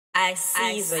I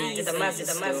see the massive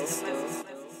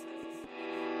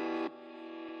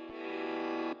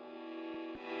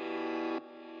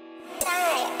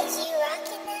Is you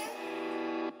rocking now?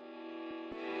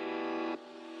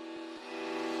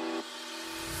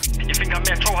 You think I'm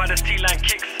metro how this T-line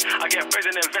kicks? I get bread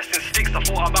and invest in sticks. I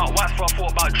thought about whites, but I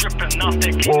thought about dripping. Now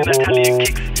they're cleaning Italian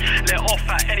kicks. Let off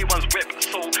at anyone's whip,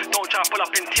 so don't try to pull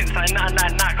up in tints. I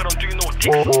don't do no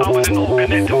ticks. I wasn't all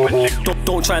connected with licks.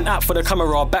 Don't try and act for the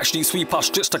camera. Backstreet sweeper,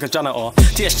 strips like a janitor.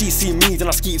 TSG see me, then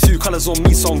I skeet through. Colours on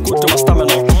me, so I'm good to my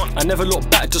stamina. I never look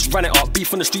back, just ran it up.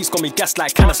 Beef on the streets got me gas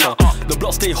like canister. The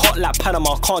block stay hot like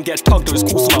Panama. Can't get tugged, or it's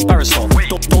cool, so I'm barrister.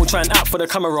 Don't try and act for the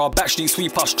camera. Backstreet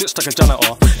sweeper, strips like a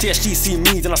janitor. TSG see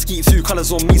me, then I skeet through.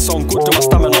 Colours on me, so I'm good to my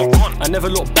stamina. I never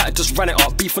look back, just ran it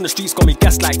up. Beef on the streets got me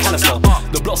gas like canister.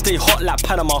 The block stay hot like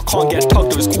Panama. Can't get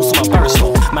tugged, or it's cool, so I'm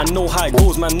barrister. Man know how it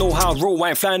goes, man know how I roll. I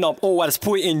ain't flying up, I just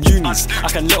put it in unis. I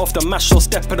can let off the mash or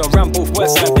step at the ramp, both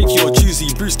west side, big or juicy.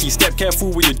 Brewski, step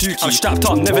careful with your dookie. I'm strapped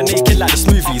up, never naked like the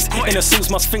smoothies. Innocents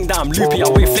must think that I'm loopy. I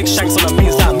wear flick shanks on the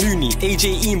mains like Mooney.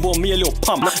 AJ Ean bought me a little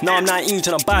pump. Now I'm 19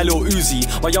 trying to buy a little Uzi.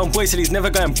 My young boy said he's never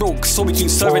going broke, so we keep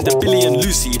serving the Billy and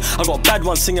Lucy. I got bad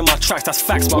ones singing my tracks, that's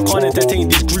facts, but I can't entertain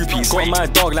these groupies. Got my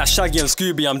dog like Shaggy and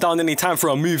Scooby, I'm down any time for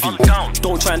a movie.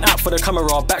 Don't try and act for the camera.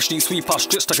 Backstreet sweeper,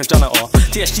 strips like a janitor.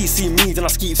 TSG see me, then I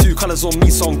skeet through. Colours on me,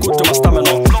 so I'm good to my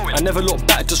stamina. I never look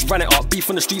back, just ran it up. Beef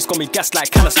on the streets got me gas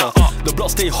like canister. The block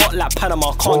stay hot like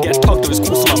Panama. Can't get tugged, or it's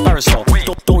cool, so I'm barrister.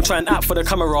 Don't try and act for the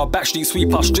camera. Backstreet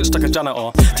sweeper, strips like a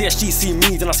janitor. TSG see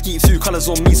me, then I skeet through. Colours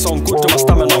on me, so I'm good to my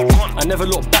stamina. I never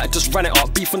look back, just ran it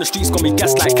up. Beef on the streets got me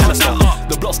gas like canister.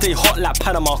 The block stay hot like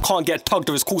Panama. Can't get tugged,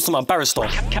 or it's cool, so I'm barrister.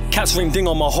 Cats ring ding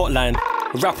on my hotline.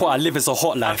 Rap what I live is a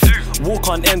hot life. Walk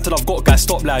on end till I've got guys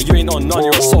stop like you ain't on none,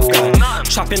 you're a soft guy.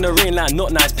 Trap in the rain like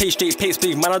not nice. Page straight, pace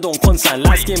big, man I don't consign.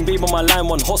 Light skin babe on my line,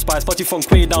 one hot spice. Party from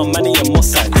Quay down, Manny and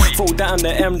Moss side. Throw down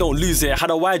the M, don't lose it. Had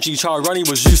a YG, Charlie Ronnie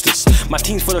was useless. My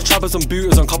team's full of trappers and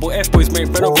booters, and couple F-boys make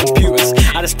bread on computers.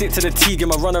 I just stick to the T, give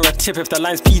my runner a tip if the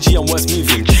line's PG and words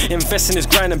moving. Invest in this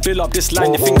grind and build up this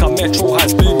line. You think I'm Metro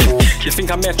High's booming? You think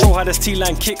I'm Metro High, this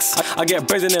T-line kicks? I get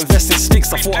bread and invest in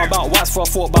sticks. I thought about whites, before I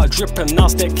thought about dripping. Now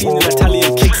step cleaning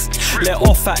Italian kicks. Let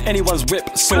off at anyone's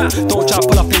whip, so don't try to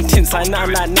pull up in tints. Like now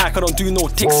I'm like Nike, I don't do no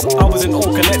ticks. I was in all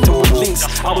connected with links.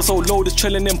 I was so low, just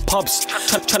chilling in pubs,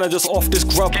 trying to just off this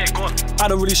grub. I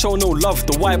don't really show no love.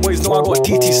 The white boys know I got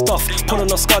DT stuff. Put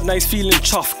on a scud, now he's feeling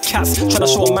chuff. Cats trying to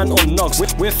show a man on nugs.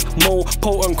 With Mo,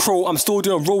 Po and Crow, I'm still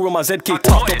doing roll with my ZK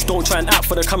top. Don't try and act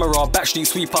for the camera. Backstreet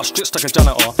sweeper, strips like a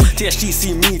janitor. TSG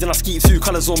see me, then I skeet through.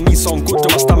 Colours on me, so I'm good to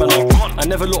my stamina. I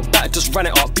never look back, just ran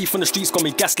it up. Beef on the streets got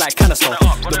me gas like canister.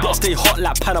 The block stay hot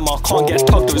like Panama. Can't get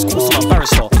tugged, or it's cool, so I'm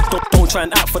barrister. Don't try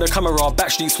and act for the camera.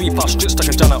 Backstreet sweeper, strips like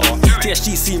a janitor.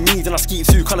 TSG see me, then I skeet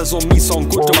through. Colours on me, so I'm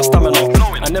good to my stamina.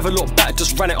 I never look back,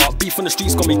 just ran it up. Beef on the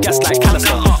streets got me gas like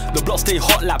canister. The block stay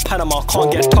hot like Panama.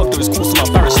 Can't get tugged, or it's cool, so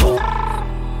I'm barrister.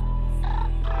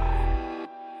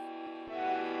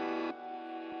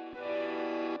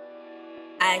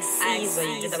 I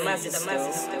see the massive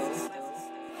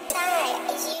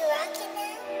Is you